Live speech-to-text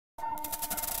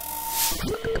In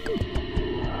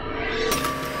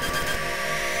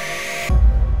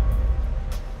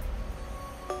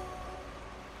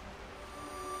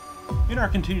our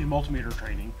continued multimeter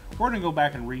training, we're going to go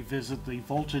back and revisit the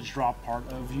voltage drop part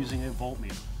of using a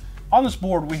voltmeter. On this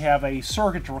board we have a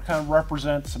circuit to kind of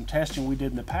represent some testing we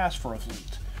did in the past for a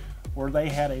fleet, where they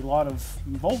had a lot of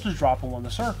voltage drop on one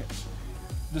of the circuits.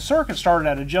 The circuit started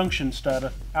at a junction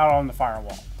stud out on the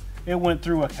firewall. It went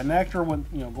through a connector,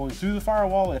 going through the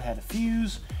firewall. It had a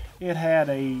fuse, it had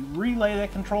a relay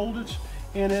that controlled it,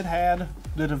 and it had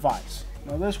the device.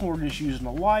 Now this one we're just using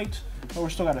a light, but we're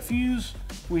still got a fuse,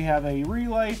 we have a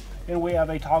relay, and we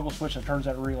have a toggle switch that turns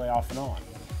that relay off and on.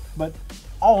 But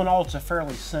all in all, it's a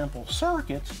fairly simple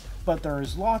circuit, but there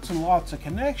is lots and lots of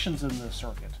connections in this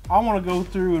circuit. I want to go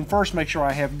through and first make sure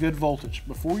I have good voltage.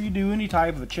 Before you do any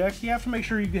type of a check, you have to make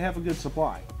sure you have a good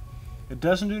supply. It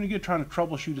doesn't do any good trying to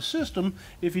troubleshoot a system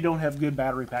if you don't have a good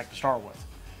battery pack to start with.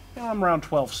 And I'm around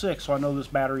 12.6, so I know this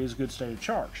battery is a good state of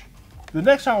charge. The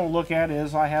next I want to look at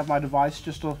is I have my device,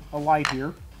 just a light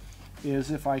here, is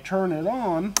if I turn it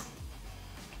on,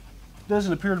 it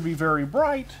doesn't appear to be very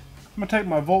bright. I'm going to take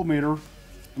my voltmeter,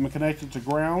 I'm going to connect it to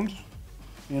ground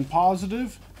and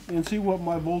positive and see what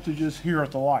my voltage is here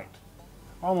at the light.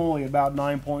 I'm only about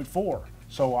 9.4,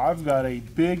 so I've got a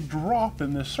big drop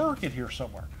in this circuit here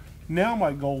somewhere. Now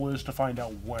my goal is to find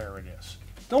out where it is.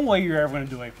 The only way you're ever going to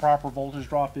do a proper voltage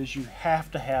drop is you have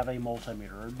to have a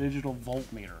multimeter, a digital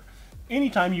voltmeter.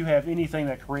 Anytime you have anything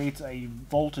that creates a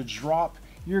voltage drop,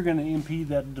 you're going to impede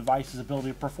that device's ability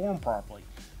to perform properly.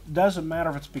 It doesn't matter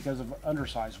if it's because of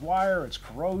undersized wire, it's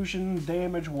corrosion,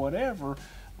 damage, whatever.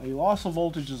 A loss of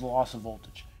voltage is a loss of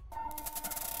voltage.